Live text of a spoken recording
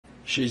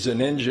She's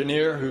an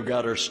engineer who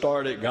got her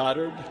start at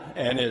Goddard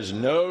and is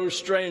no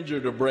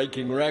stranger to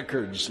breaking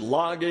records,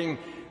 logging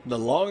the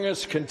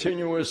longest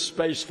continuous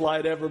space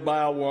flight ever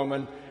by a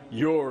woman,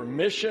 your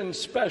mission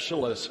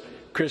specialist,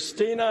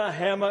 Christina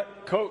Hammock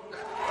Koch.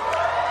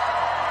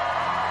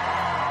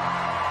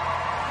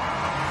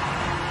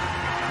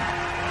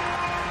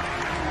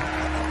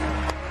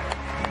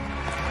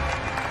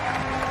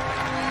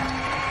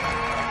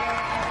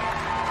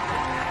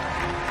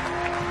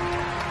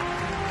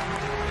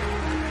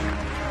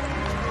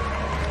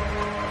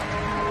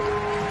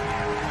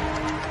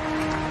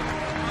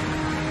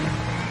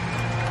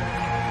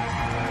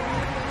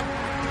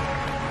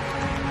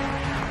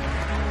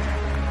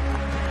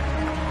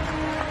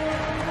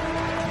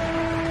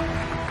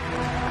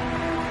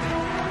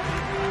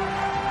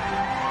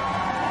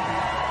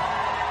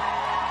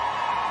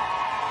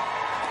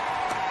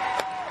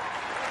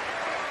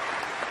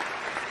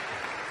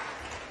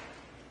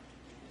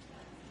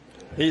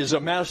 He's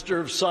a Master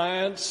of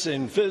Science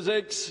in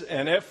Physics,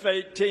 an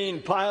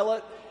F-18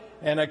 pilot,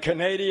 and a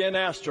Canadian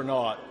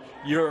astronaut.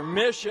 Your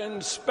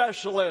mission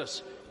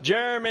specialist,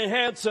 Jeremy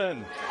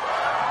Hansen.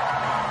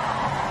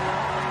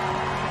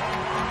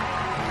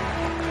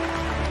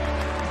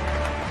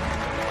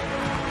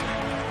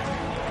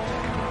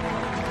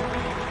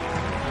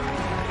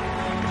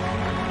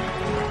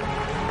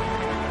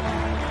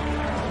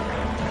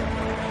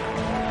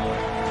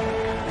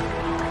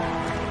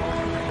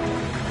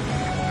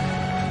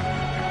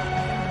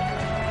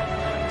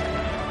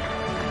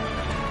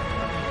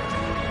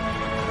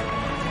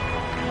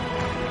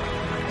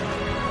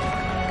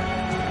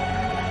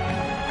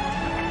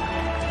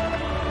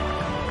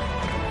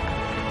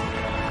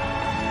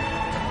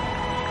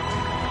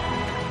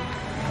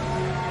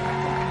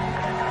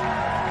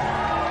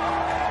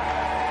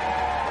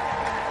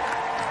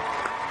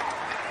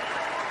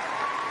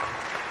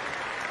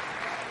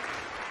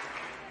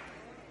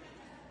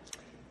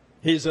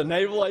 He's a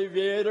naval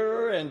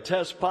aviator and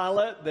test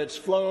pilot that's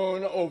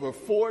flown over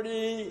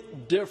 40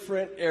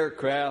 different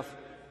aircraft,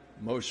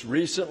 most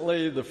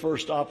recently the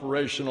first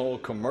operational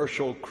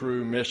commercial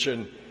crew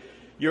mission.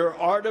 Your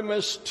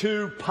Artemis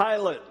II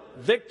pilot,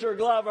 Victor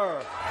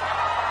Glover.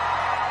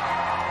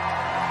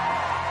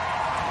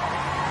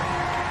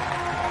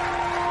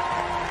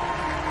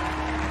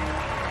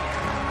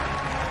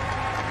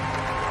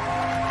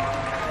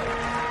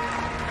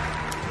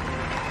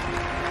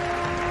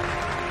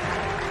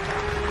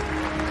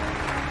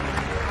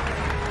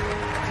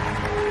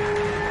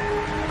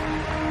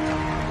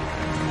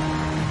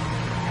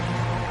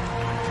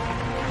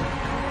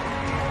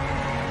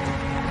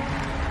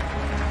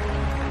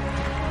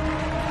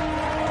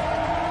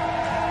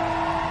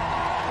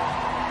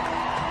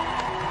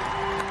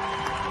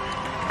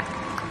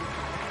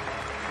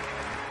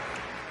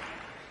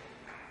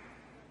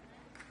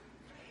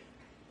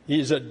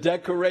 He's a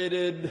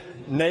decorated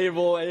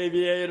naval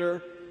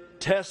aviator,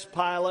 test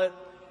pilot,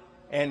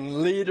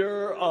 and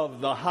leader of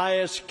the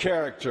highest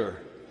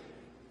character.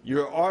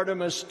 Your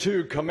Artemis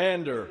II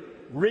commander,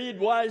 Reed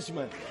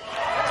Wiseman.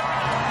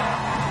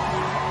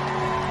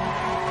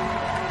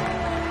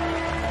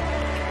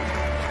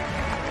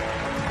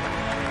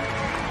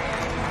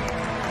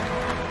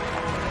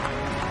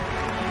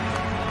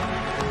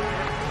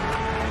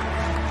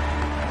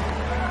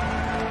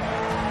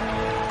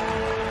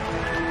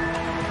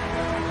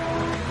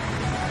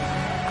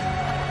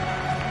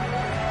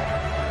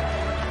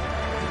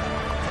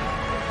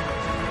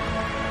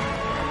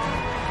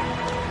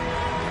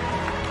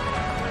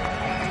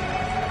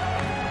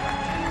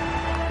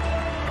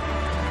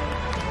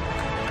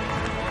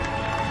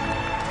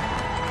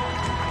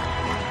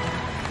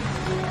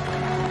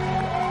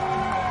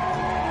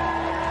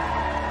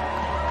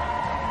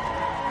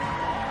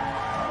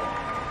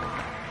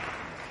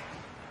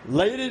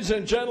 Ladies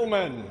and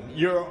gentlemen,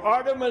 your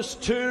Artemis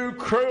II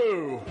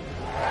crew.